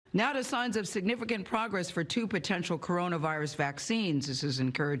Now to signs of significant progress for two potential coronavirus vaccines. This is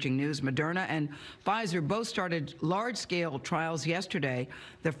encouraging news. Moderna and Pfizer both started large-scale trials yesterday,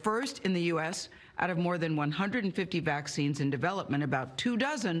 the first in the U.S. out of more than 150 vaccines in development. About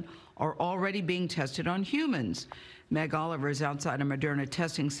 24 are already being tested on humans. Meg Oliver is outside a Moderna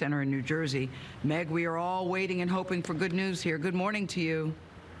testing center in New Jersey. Meg, we are all waiting and hoping for good news here. Good morning to you.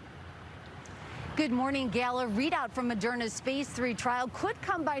 Good morning, Gail. A readout from Moderna's phase 3 trial could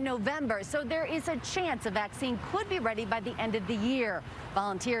come by November, so there is a chance a vaccine could be ready by the end of the year.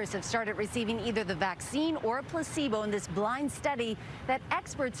 Volunteers have started receiving either the vaccine or a placebo in this blind study that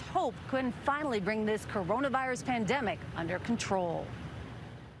experts hope can finally bring this coronavirus pandemic under control.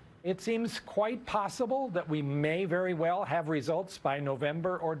 It seems quite possible that we may very well have results by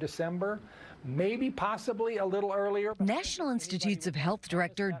November or December, maybe possibly a little earlier. National Institutes of Health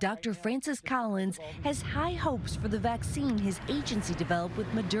Director Dr. Francis Collins has high hopes for the vaccine his agency developed with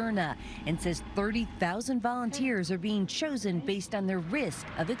Moderna and says 30,000 volunteers are being chosen based on their risk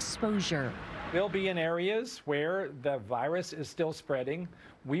of exposure. They'll be in areas where the virus is still spreading.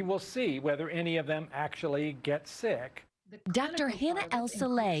 We will see whether any of them actually get sick. Dr. Hannah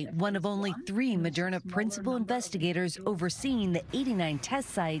El-Saleh, one of only 3 Moderna principal investigators overseeing the 89 test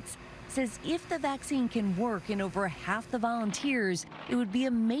sites, says if the vaccine can work in over half the volunteers, it would be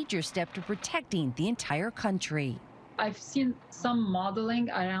a major step to protecting the entire country. I've seen some modeling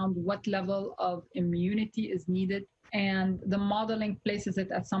around what level of immunity is needed, and the modeling places it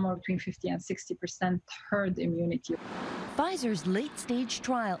at somewhere between 50 and 60% herd immunity. Pfizer's late-stage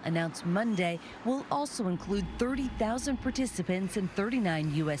trial announced Monday will also include 30,000 participants in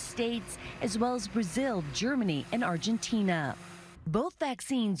 39 U.S. states, as well as Brazil, Germany, and Argentina. Both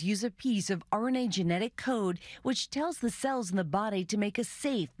vaccines use a piece of RNA genetic code which tells the cells in the body to make a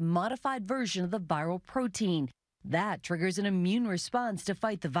safe, modified version of the viral protein. That triggers an immune response to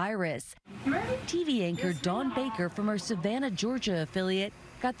fight the virus. TV anchor Dawn Baker from her Savannah, Georgia affiliate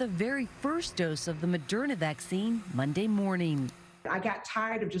got the very first dose of the Moderna vaccine Monday morning. I got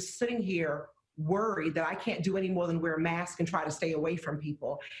tired of just sitting here worried that I can't do any more than wear a mask and try to stay away from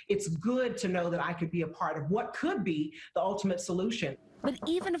people. It's good to know that I could be a part of what could be the ultimate solution. But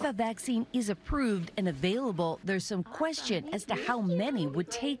even if a vaccine is approved and available, there's some question as to how many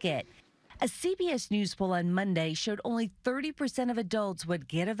would take it. A CBS News poll on Monday showed only 30% of adults would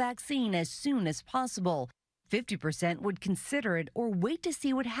get a vaccine as soon as possible. 50% would consider it or wait to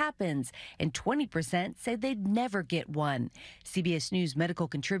see what happens, and 20% say they'd never get one. CBS News medical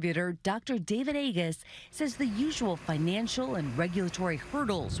contributor Dr. David Agus says the usual financial and regulatory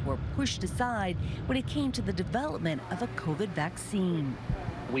hurdles were pushed aside when it came to the development of a COVID vaccine.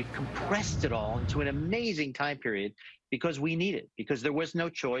 We've compressed it all into an amazing time period because we need it, because there was no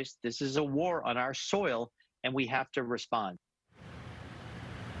choice. This is a war on our soil, and we have to respond.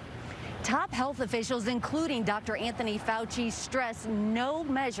 Top health officials, including Dr. Anthony Fauci, stress no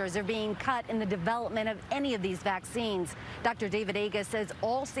measures are being cut in the development of any of these vaccines. Dr. David Agus says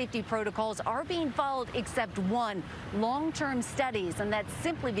all safety protocols are being followed except one, long-term studies, and that's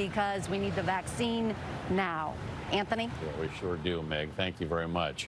simply because we need the vaccine now. Anthony? Yeah, we sure do, Meg. Thank you very much.